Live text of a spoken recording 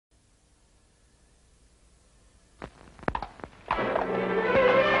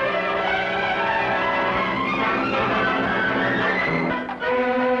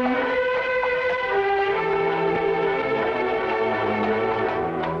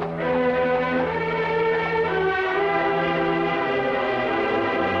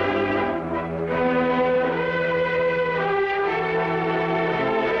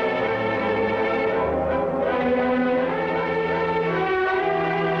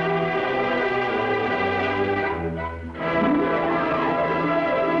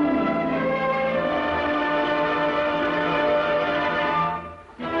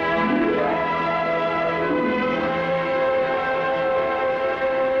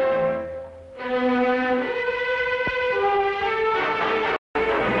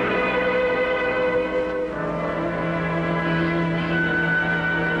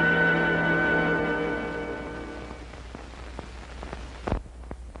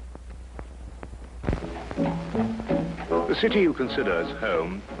The city you consider as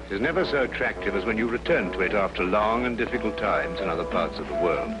home is never so attractive as when you return to it after long and difficult times in other parts of the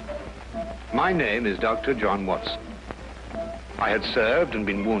world. My name is Dr. John Watson. I had served and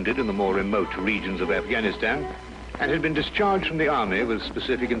been wounded in the more remote regions of Afghanistan and had been discharged from the army with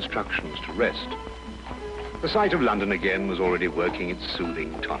specific instructions to rest. The sight of London again was already working its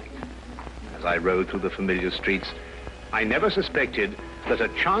soothing tonic. As I rode through the familiar streets, I never suspected that a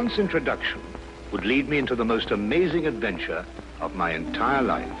chance introduction would lead me into the most amazing adventure of my entire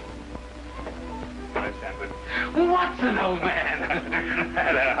life. Watson, old man!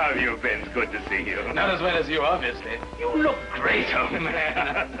 Hello, how have you been? It's good to see you. Not as well as you, obviously. You look great, old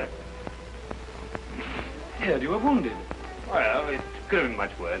man. Heard you were wounded. Well, it could have been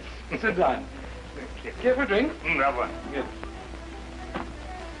much worse. Sit down. Care for a drink? That one. Good.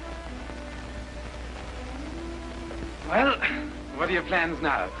 Well, what are your plans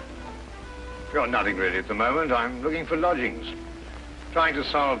now? Well, nothing really at the moment. I'm looking for lodgings. Trying to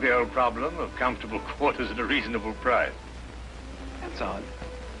solve the old problem of comfortable quarters at a reasonable price. That's odd.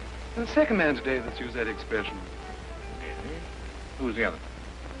 There's a second man today that's used that expression. Really? Who's the other?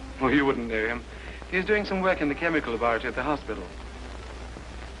 Well, you wouldn't know him. He's doing some work in the chemical laboratory at the hospital.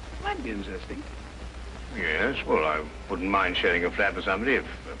 Might be interesting. Yes, well, I wouldn't mind sharing a flat with somebody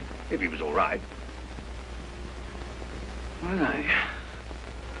if he was all right. Well,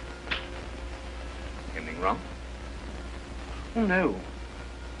 Anything wrong? Oh, no.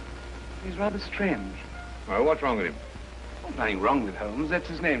 He's rather strange. Well, what's wrong with him? Oh, nothing wrong with Holmes. That's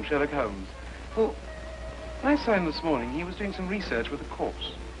his name, Sherlock Holmes. Well, when I saw him this morning, he was doing some research with a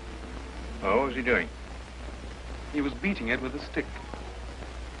corpse. Oh, what was he doing? He was beating it with a stick.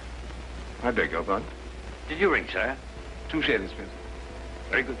 I beg your pardon? Did you ring, sir? 2 shillings, please.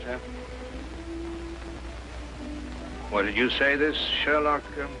 Very good, sir. What did you say this Sherlock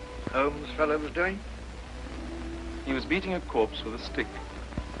Holmes fellow was doing? He was beating a corpse with a stick.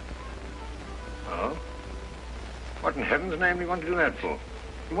 Oh? What in heaven's name do you want to do that for?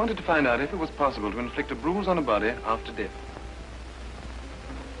 He wanted to find out if it was possible to inflict a bruise on a body after death.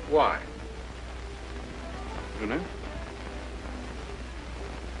 Why? You know?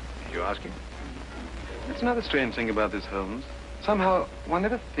 Did you ask him? That's another strange thing about this Holmes. Somehow, one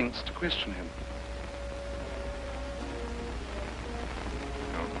never thinks to question him.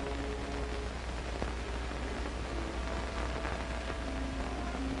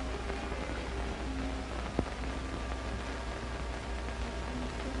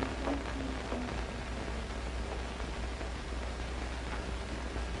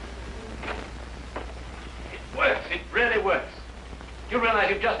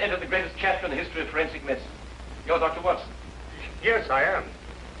 You've just entered the greatest chapter in the history of forensic medicine. You're Dr. Watson. Yes, I am.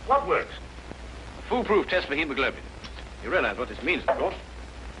 What works? Foolproof test for hemoglobin. You realize what this means, of course?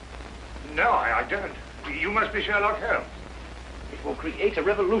 No, I don't. You must be Sherlock Holmes. It will create a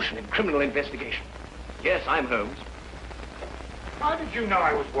revolution in criminal investigation. Yes, I'm Holmes. How did you know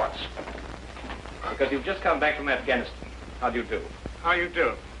I was Watson? Because you've just come back from Afghanistan. How do you do? How you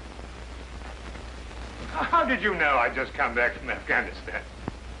do? How did you know I'd just come back from Afghanistan?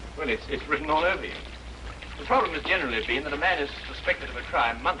 Well, it's written all over you. The problem has generally been that a man is suspected of a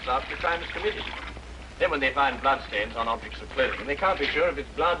crime months after the crime is committed. Then when they find bloodstains on objects of clothing, they can't be sure if it's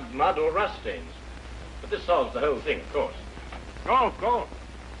blood, mud, or rust stains. But this solves the whole thing, of course. Oh, of course.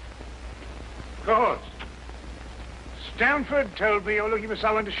 Of course. Stamford told me you're looking for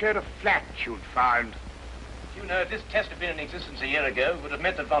someone to share a flat you'd found. You know, if this test had been in existence a year ago, it would have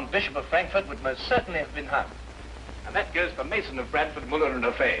meant that von Bishop of Frankfurt would most certainly have been hung. And that goes for Mason of Bradford, Muller and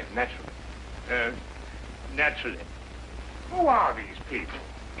O'Fay, naturally. Naturally. Who are these people?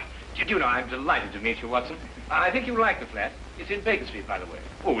 Did you know, I'm delighted to meet you, Watson. I think you'll like the flat. It's in Baker Street, by the way.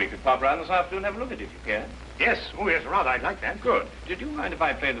 Oh, we could pop round this afternoon and have a look at it, if you care. Yes. Oh, yes, rather. I'd like that. Good. Did you mind if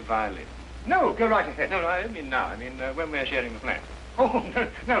I play the violin? No, go right ahead. No, I don't mean now. I mean when we're sharing the flat. Oh,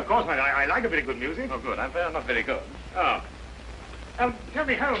 no, of course not. I like a bit of good music. Oh, good. I'm afraid not very good. Oh. Tell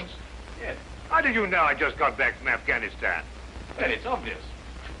me, Holmes. Yes. How did you know I just got back from Afghanistan? Well, it's obvious.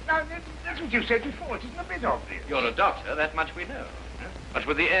 Now, that's what you said before. It isn't a bit obvious. You're a doctor, that much we know. Huh? But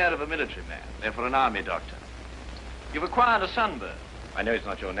with the air of a military man, therefore an army doctor. You've acquired a sunburn. I know it's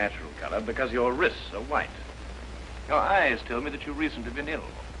not your natural color because your wrists are white. Your eyes tell me that you've recently been ill.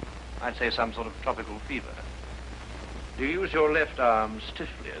 I'd say some sort of tropical fever. You use your left arm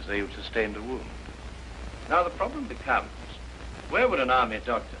stiffly as though you'd sustained a wound. Now the problem becomes, where would an army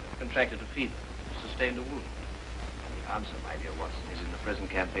doctor have contracted a fever, sustained a wound? And the answer, my dear Watson, is in the present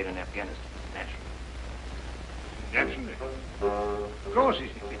campaign in Afghanistan, naturally. Naturally. Of course,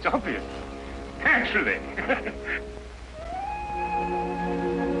 it's obvious. Naturally.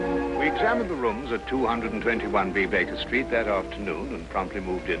 We examined the rooms at 221B Baker Street that afternoon and promptly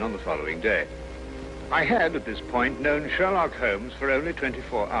moved in on the following day. I had, at this point, known Sherlock Holmes for only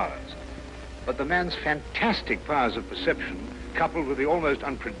 24 hours. But the man's fantastic powers of perception, coupled with the almost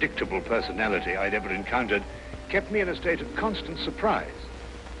unpredictable personality I'd ever encountered, kept me in a state of constant surprise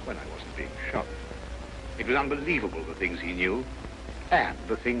when I wasn't being shocked. It was unbelievable, the things he knew and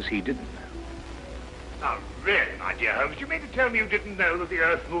the things he didn't know. Now, really, my dear Holmes, you mean to tell me you didn't know that the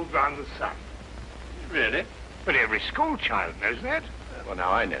Earth moved round the sun? Really? But every school child knows that. Well,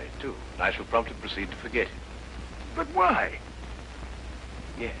 now I know it, too. And I shall promptly proceed to forget it. But why?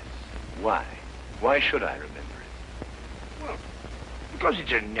 Yes. Why? Why should I remember it? Well, because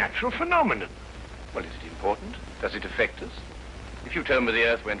it's a natural phenomenon. Well, is it important? Does it affect us? If you told me the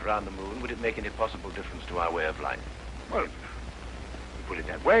Earth went round the moon, would it make any possible difference to our way of life? Well, you put it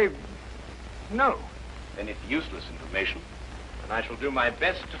that way, no. Then it's useless information, and I shall do my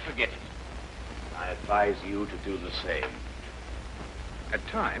best to forget it. I advise you to do the same. At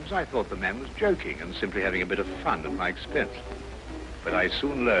times, I thought the man was joking and simply having a bit of fun at my expense. But I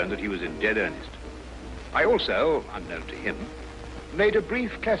soon learned that he was in dead earnest. I also, unknown to him, made a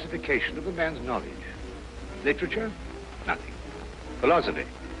brief classification of the man's knowledge. Literature? Nothing. Philosophy?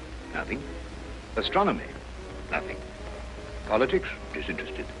 Nothing. Astronomy? Nothing. Politics?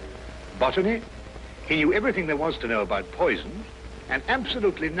 Disinterested. Botany? He knew everything there was to know about poisons and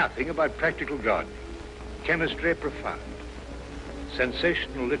absolutely nothing about practical gardening. Chemistry? Profound.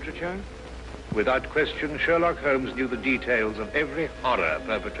 Sensational literature? Without question, Sherlock Holmes knew the details of every horror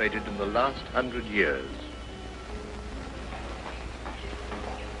perpetrated in the last 100 years.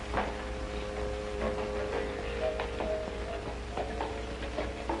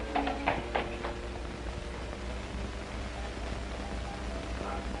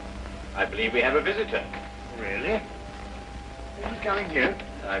 I believe we have a visitor. Really? Who's coming here?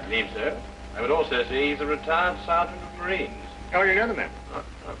 I believe so. I would also say he's a retired sergeant of Marines. Oh, you know the man?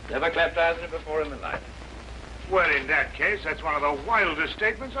 I've never clapped eyes on him before in my life. Well, in that case, that's one of the wildest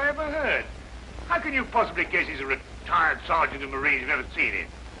statements I ever heard. How can you possibly guess he's a retired sergeant of Marines? You've never seen him.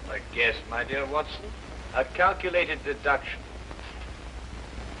 A guess, my dear Watson. A calculated deduction.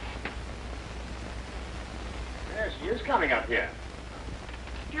 Yes, he is coming up here.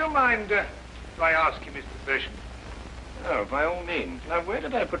 Do you mind if I ask him his profession? Oh, by all means. Now, where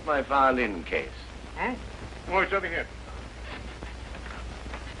did I put my violin case? Hmm? Oh, it's over here.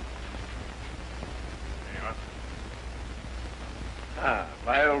 There you are. Ah,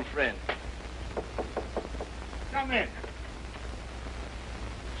 my old friend. Come in.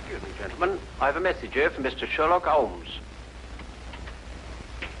 Excuse me, gentlemen. I have a message here from Mr. Sherlock Holmes.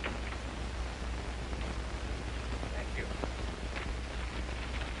 Thank you.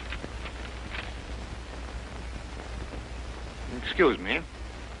 Excuse me.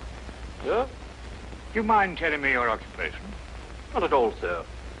 Sir? Do you mind telling me your occupation? Not at all, sir.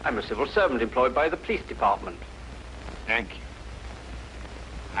 I'm a civil servant employed by the police department. Thank you.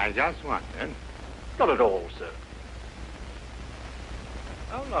 I just wondered. Not at all, sir.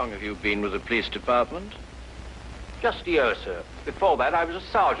 How long have you been with the police department? Just a year, sir. Before that, I was a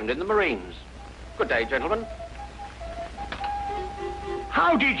sergeant in the Marines. Good day, gentlemen.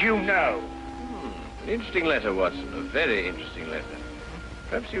 How did you know? An interesting letter, Watson. A very interesting letter.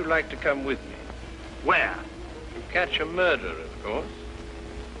 Perhaps you'd like to come with me. Where? To catch a murderer, of course.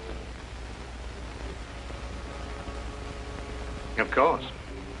 Of course.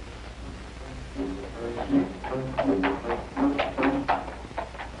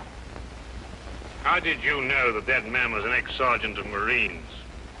 How did you know that that man was an ex-sergeant of Marines?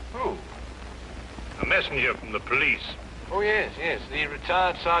 Who? A messenger from the police. Oh, yes, the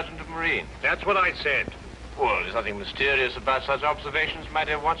retired sergeant of Marines. That's what I said. Well, there's nothing mysterious about such observations, my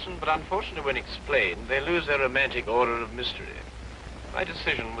dear Watson, but unfortunately, when explained, they lose their romantic order of mystery. My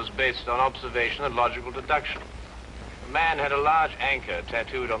decision was based on observation and logical deduction. The man had a large anchor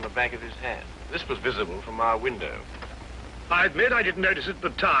tattooed on the back of his hand. This was visible from our window. I admit I didn't notice it at the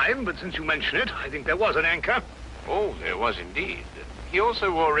time, but since you mention it, I think there was an anchor. Oh, there was indeed. He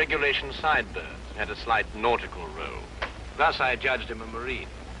also wore regulation sideburns and had a slight nautical roll. Thus, I judged him a Marine.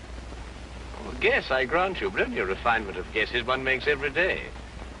 Oh, guess, I grant you, but only a refinement of guesses one makes every day.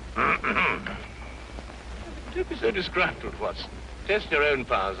 Don't be so disgruntled, Watson. Test your own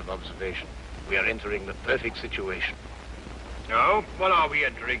powers of observation. We are entering the perfect situation. No? What are we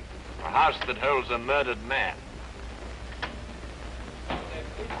entering? A house that holds a murdered man.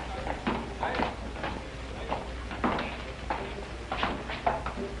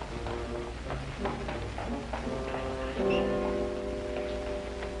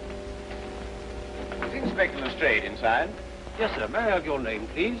 Is Inspector Lestrade inside? Yes, sir. May I have your name,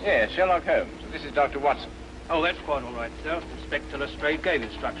 please? Yes, Sherlock Holmes. This is Dr. Watson. Oh, that's quite all right, sir. Inspector Lestrade gave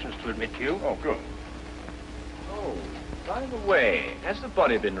instructions to admit you. Oh, good. Oh, by the way, has the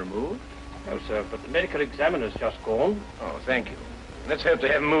body been removed? No, sir, but the medical examiner's just gone. Oh, thank you. Let's hope they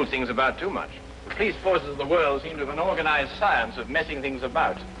haven't moved things about too much. The police forces of the world seem to have an organized science of messing things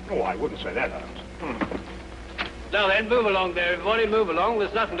about. Oh, I wouldn't say that, Holmes. Now then, move along there, everybody. Move along.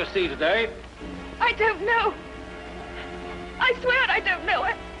 There's nothing to see today. I don't know. I swear I don't know.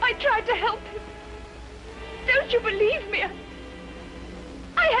 I tried to help him. Don't you believe me?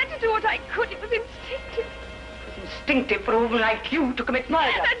 I had to do what I could. It was instinctive. It was instinctive for a woman like you to commit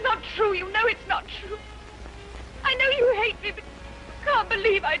murder. That's not true. You know it's not true. I know you hate me, but you can't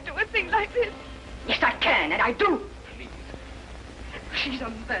believe I'd do a thing like this. Yes, I can, and I do. Please. She's a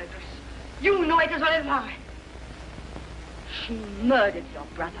murderess. You know it as well as I. She murdered your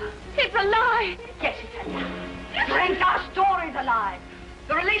brother. It's a lie. Yes, it's a lie. Your entire story's a lie.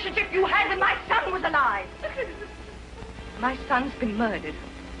 The relationship you had with my son was a lie. My son's been murdered.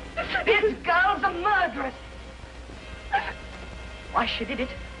 This girl's a murderess. Why she did it,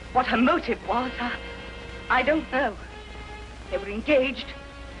 what her motive was, I don't know. They were engaged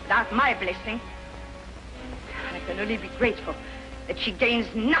without my blessing. I can only be grateful that she gains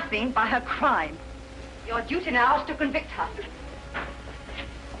nothing by her crime. Your duty now is to convict her.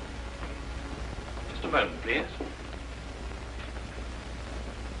 Just a moment, please.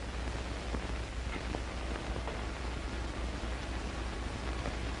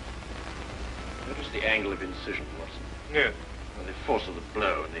 Notice the angle of incision, Watson. Yes. Well, the force of the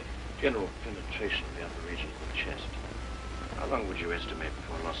blow and the general penetration of the upper region of the chest. How long would you estimate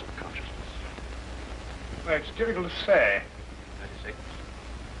before loss of consciousness? Well, it's difficult to say. 30 seconds.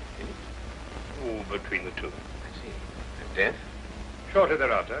 Minutes? Oh, between the two. I see. And death? Shortly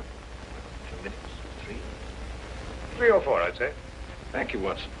thereafter. 2 minutes? 3? 3 or 4, I'd say. Thank you,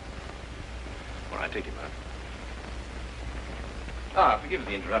 Watson. All right, take him out. Forgive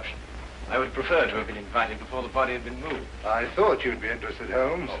the interruption. I would prefer to have been invited before the body had been moved. I thought you'd be interested,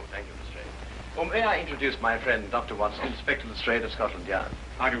 Holmes. Oh, thank you, Lestrade. Well, may I introduce my friend, Dr. Watson, Inspector Lestrade of Scotland Yard?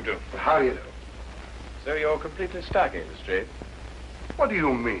 How do you do? How do you do? So you're completely stuck, eh, Lestrade? What do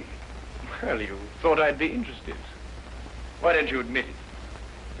you mean? Well, you thought I'd be interested. Why don't you admit it?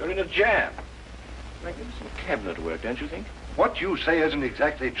 You're in a jam. Magnificent cabinet work, don't you think? What you say isn't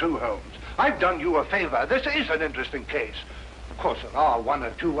exactly true, Holmes. I've done you a favor. This is an interesting case. Of course, there are 1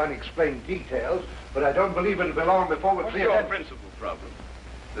 or 2 unexplained details, but I don't believe it'll be long before we're What's clear. your principal problem?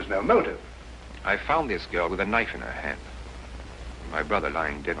 There's no motive. I found this girl with a knife in her hand. My brother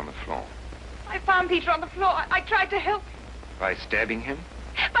lying dead on the floor. I found Peter on the floor. I tried to help him By stabbing him?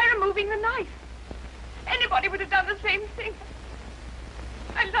 by removing the knife. Anybody would have done the same thing.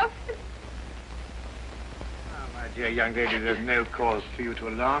 I love him. Oh, my dear young lady, there's no cause for you to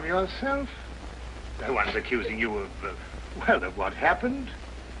alarm yourself. No one's accusing you of, well, of what happened.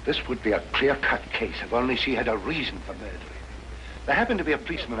 This would be a clear-cut case if only she had a reason for murdering. There happened to be a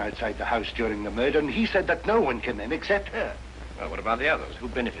policeman outside the house during the murder, and he said that no one came in except her. Well, what about the others? Who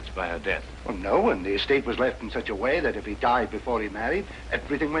benefits by her death? Well, no one. The estate was left in such a way that if he died before he married,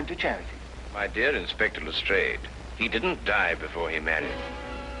 everything went to charity. My dear Inspector Lestrade, he didn't die before he married.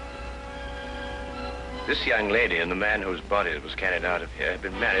 This young lady and the man whose body was carried out of here had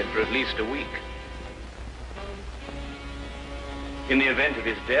been married for at least a week. In the event of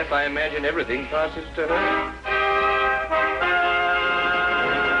his death, I imagine everything passes to her.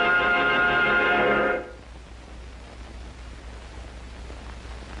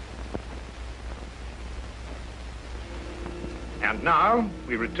 And now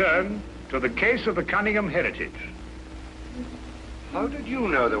we return to the case of the Cunningham Heritage. How did you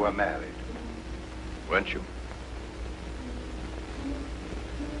know they were married? Weren't you?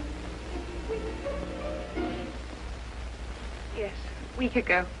 Yes, a week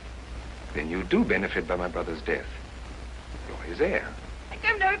ago. Then you do benefit by my brother's death. You're his heir. I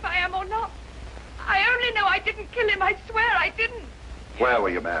don't know if I am or not. I only know I didn't kill him. I swear I didn't. Where were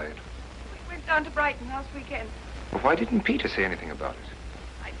you married? We went down to Brighton last weekend. Well, why didn't Peter say anything about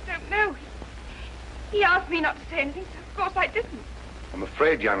it? I don't know. He asked me not to say anything, so of course I didn't. I'm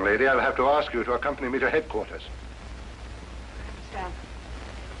afraid, young lady, I'll have to ask you to accompany me to headquarters. I understand.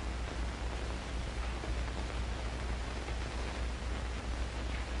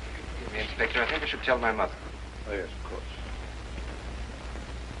 Excuse me, Inspector. I think I should tell my mother. Oh, yes, of course.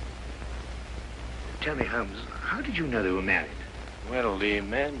 Tell me, Holmes, how did you know they were married? Well, the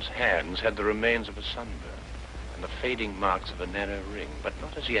man's hands had the remains of a sunburn and the fading marks of a narrow ring, but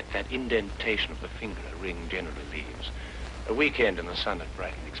not as yet that indentation of the finger a ring generally leaves. A weekend in the sun at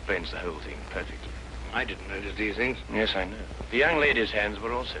Brighton explains the whole thing perfectly. I didn't notice these things. Yes, I know. The young lady's hands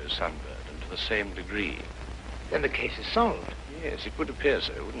were also sunburned, and to the same degree. Then the case is solved. Yes, it would appear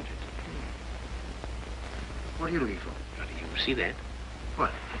so, wouldn't it? What are you looking for? How do you see that?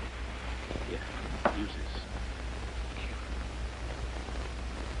 What? Here, use this.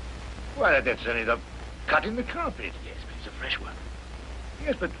 Why, that's only the cut in the carpet. Yes, but it's a fresh one.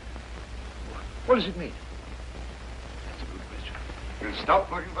 Yes, but what does it mean? That's a good question. We'll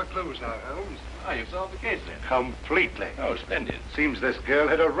stop looking for clues now, Holmes. Ah, you've solved the case then. Completely. Oh, splendid. Seems this girl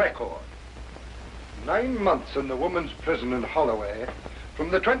had a record. 9 months in the woman's prison in Holloway,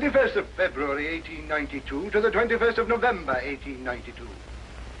 from the 21st of February, 1892, to the 21st of November, 1892. She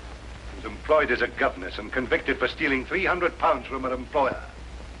was employed as a governess and convicted for stealing £300 from her employer.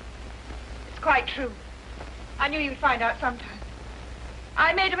 It's quite true. I knew you'd find out sometime.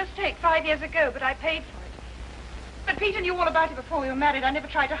 I made a mistake 5 years ago, but I paid for it. But Peter knew all about it before we were married. I never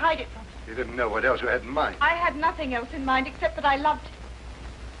tried to hide it from him. You didn't know what else you had in mind. I had nothing else in mind except that I loved him.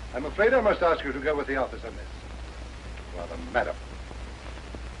 I'm afraid I must ask you to go with the officer, miss. Rather, madam.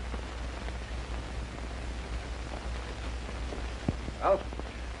 Well,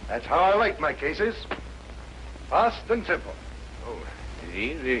 that's how I like my cases. Fast and simple. Oh,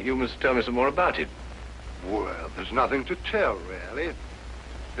 indeed. You must tell me some more about it. Well, there's nothing to tell, really.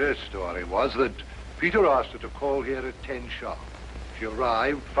 Her story was that Peter asked her to call here at 10 sharp. She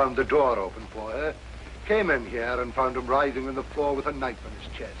arrived, found the door open for her, came in here and found him writhing on the floor with a knife in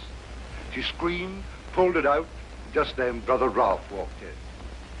his chest. She screamed, pulled it out, and just then Brother Ralph walked in.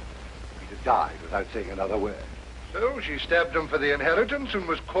 Peter died without saying another word. So she stabbed him for the inheritance and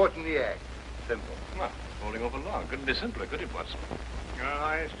was caught in the act. Simple. Well, falling off a log. Couldn't be simpler, could it, Watson? Oh,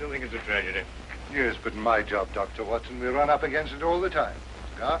 I still think it's a tragedy. Yes, but in my job, Dr. Watson, we run up against it all the time.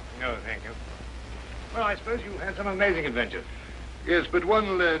 Cigar? No, thank you. Well, I suppose you've had some amazing adventures. Yes, but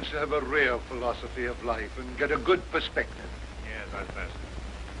one learns to have a real philosophy of life and get a good perspective. Yes, I suppose.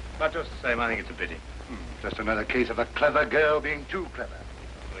 But just the same, I think it's a pity. Just another case of a clever girl being too clever.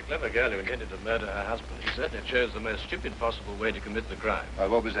 The clever girl who intended to murder her husband, he certainly chose the most stupid possible way to commit the crime.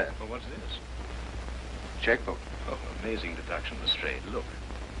 What was that? Well, what's this? Checkbook. Oh, amazing deduction, Lestrade. Look.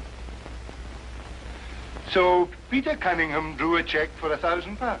 So Peter Cunningham drew a check for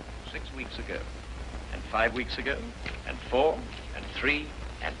 £1,000. 6 weeks ago, and 5 weeks ago, and 4, and 3,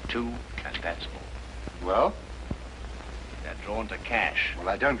 and 2, and that's all. Well? They're drawn to cash. Well,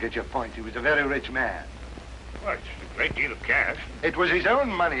 I don't get your point. He was a very rich man. Well, it's a great deal of cash. It was his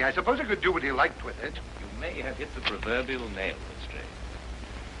own money. I suppose he could do what he liked with it. You may have hit the proverbial nail, Lestrade.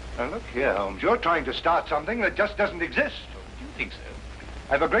 Now, look here, Holmes. You're trying to start something that just doesn't exist. Oh, do you think so?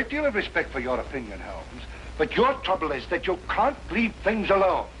 I have a great deal of respect for your opinion, Holmes. But your trouble is that you can't leave things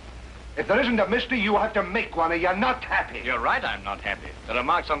alone. If there isn't a mystery, you have to make one, or you're not happy. You're right, I'm not happy. There are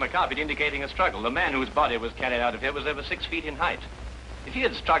marks on the carpet indicating a struggle. The man whose body was carried out of here was over 6 feet in height. If he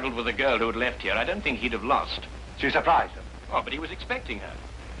had struggled with the girl who had left here, I don't think he'd have lost. She surprised him. Oh, but he was expecting her.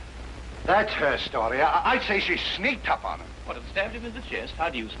 That's her story. I'd say she sneaked up on him. What, had stabbed him in the chest? How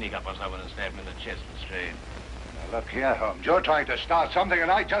do you sneak up on someone and stab him in the chest, Lestrade? Now, look here, Holmes. You're trying to start something, and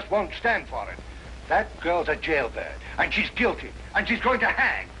I just won't stand for it. That girl's a jailbird, and she's guilty, and she's going to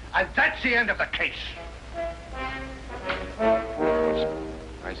hang. And that's the end of the case.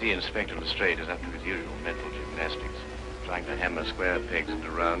 I see Inspector Lestrade is up to his usual mental gymnastics, trying to hammer square pegs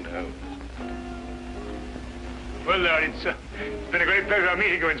into round holes. Well, Lord, it's been a great pleasure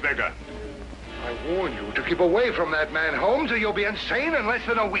meeting you, Inspector. I warn you to keep away from that man, Holmes, or you'll be insane in less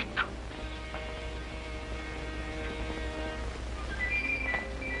than a week.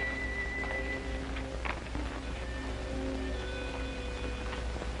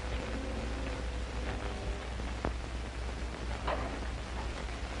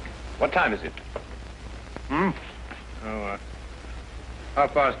 What time is it? Oh,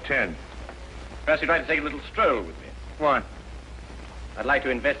 10:30. Perhaps you'd like to take a little stroll with me. Why? I'd like to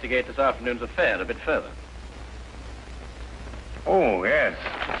investigate this afternoon's affair a bit further. Oh, yes.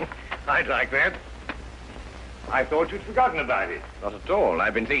 I'd like that. I thought you'd forgotten about it. Not at all.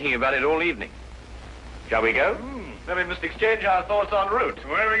 I've been thinking about it all evening. Shall we go? Then we must exchange our thoughts en route.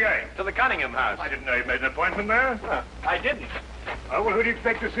 Where are we going? To the Cunningham house. I didn't know you'd made an appointment there. I didn't. Oh, well, who do you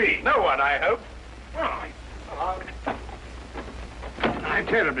expect to see? No one, I hope. Well, I'm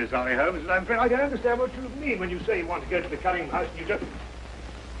terribly sorry, Holmes, and I'm afraid I don't understand what you mean when you say you want to go to the Cunningham house and you just...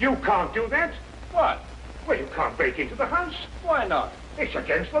 You can't do that. What? Well, you can't break into the house. Why not? It's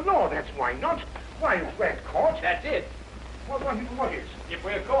against the law, that's why not. Why, if we're caught... That's it. What is? If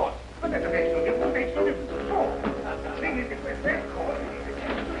we're caught. But that makes no difference. It makes no difference at all. The thing is, if we're caught, it's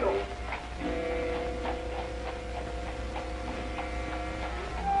against the law.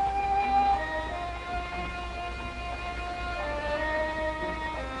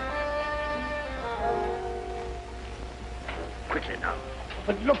 quickly now.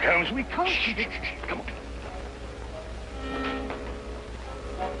 But look, Holmes, we can't... Come on.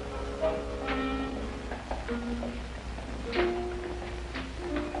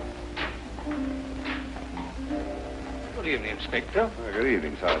 Good evening, Inspector. Good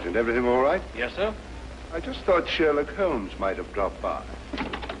evening, Sergeant. Everything all right? Yes, sir. I just thought Sherlock Holmes might have dropped by.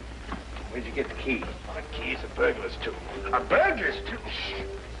 Where'd you get the key? The key's a burglar's too. A burglar's too?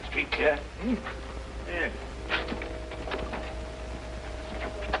 Street clear? Yeah.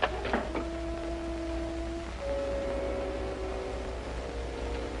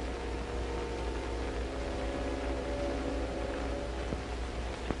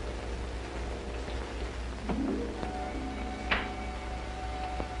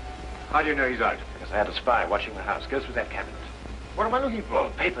 How do you know he's out? Because I had a spy watching the house. Go through that cabinet. What am I looking for? Oh,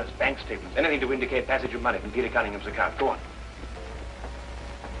 papers, bank statements, anything to indicate passage of money from Peter Cunningham's account. Go on.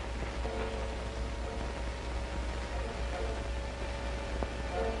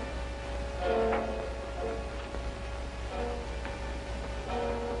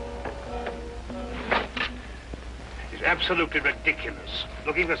 It's absolutely ridiculous.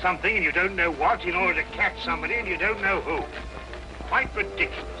 Looking for something and you don't know what in order to catch somebody and you don't know who. Quite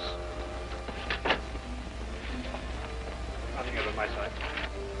ridiculous. Nothing over my side.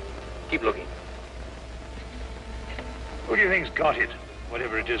 Keep looking. Who do you think's got it?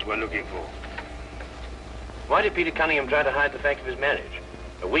 Whatever it is we're looking for. Why did Peter Cunningham try to hide the fact of his marriage?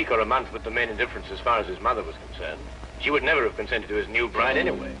 A week or a month put the main indifference as far as his mother was concerned. She would never have consented to his new bride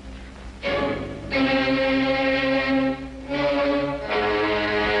anyway.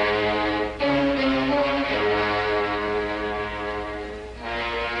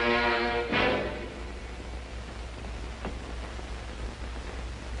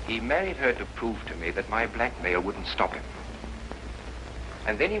 He married her to prove to me that my blackmail wouldn't stop him.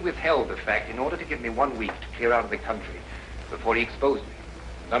 And then he withheld the fact in order to give me 1 week to clear out of the country before he exposed me.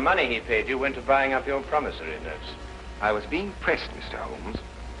 The money he paid you went to buying up your promissory notes. I was being pressed, Mr. Holmes.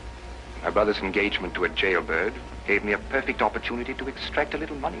 My brother's engagement to a jailbird gave me a perfect opportunity to extract a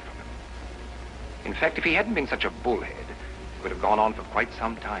little money from him. In fact, if he hadn't been such a bullhead, it would have gone on for quite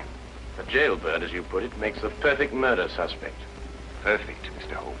some time. A jailbird, as you put it, makes the perfect murder suspect. Perfect,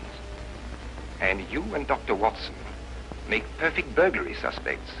 Mr. Holmes. And you and Dr. Watson make perfect burglary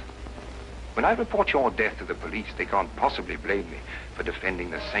suspects. When I report your death to the police, they can't possibly blame me for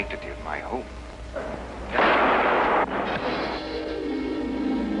defending the sanctity of my home.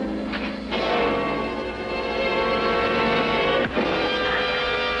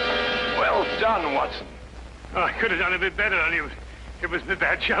 Well done, Watson. Oh, I could have done a bit better, only it was my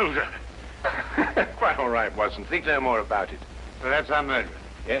bad shoulder. Quite all right, Watson. Think no more about it. So that's our murderer.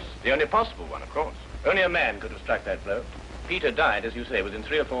 Yes, the only possible one, of course. Only a man could have struck that blow. Peter died, as you say, within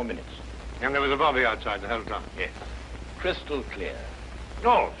 3 or 4 minutes. And there was a bobby outside the whole time. Yes. Crystal clear.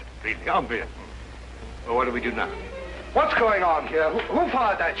 No, it's completely obvious. Well, what do we do now? What's going on here? Who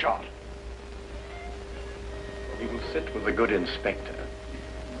fired that shot? We will sit with the good inspector,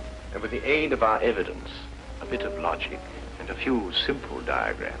 and with the aid of our evidence, a bit of logic, and a few simple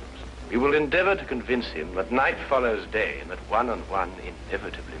diagrams, we will endeavor to convince him that night follows day and that 1 and 1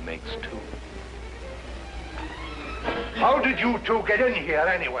 inevitably makes 2. How did you two get in here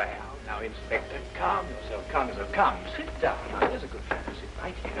anyway? Now, Inspector, calm yourself, calm yourself. Come, sit down. Now, there's a good fellow. Sit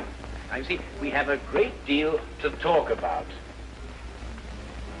right here. Now, you see, we have a great deal to talk about.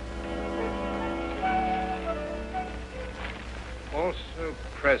 Also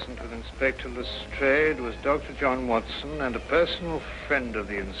present with Inspector Lestrade was Dr. John Watson and a personal friend of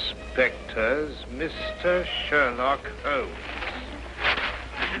the inspector's, Mr. Sherlock Holmes.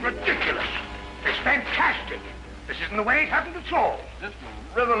 This is ridiculous. It's fantastic. This isn't the way it happened at all. This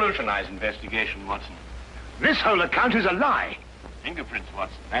will revolutionize investigation, Watson. This whole account is a lie. Fingerprints,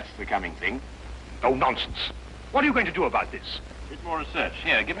 Watson. That's the coming thing. Oh, nonsense. What are you going to do about this? A bit more research.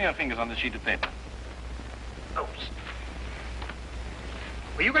 Here, give me your fingers on this sheet of paper. Oh,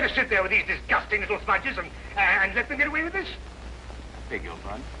 were you going to sit there with these disgusting little smudges and let them get away with this? Beg your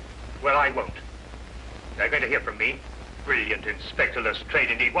pardon? Well, I won't. They're going to hear from me. Brilliant Inspector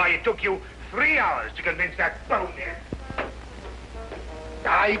Lestrade, indeed. Why, it took you 3 hours to convince that bonehead.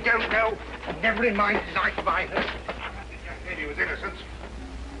 I don't know. Never in my life have I heard. Just said he was innocent.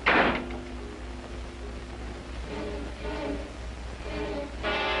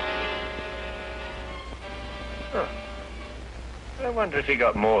 Oh. I wonder if he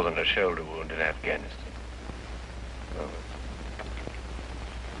got more than a shoulder wound in Afghanistan. Oh.